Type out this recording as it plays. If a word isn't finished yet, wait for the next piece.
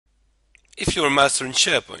If you're a master in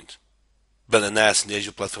SharePoint, but an ass in the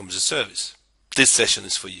Azure Platform as a Service, this session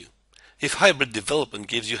is for you. If hybrid development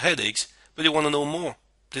gives you headaches, but you want to know more,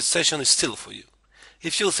 this session is still for you.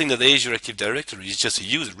 If you think that Azure Active Directory is just a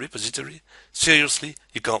user repository, seriously,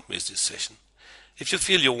 you can't miss this session. If you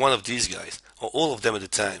feel you're one of these guys, or all of them at a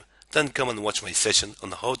time, then come and watch my session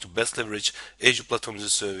on how to best leverage Azure Platform as a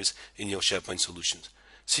Service in your SharePoint solutions.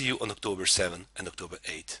 See you on October 7 and October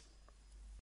 8.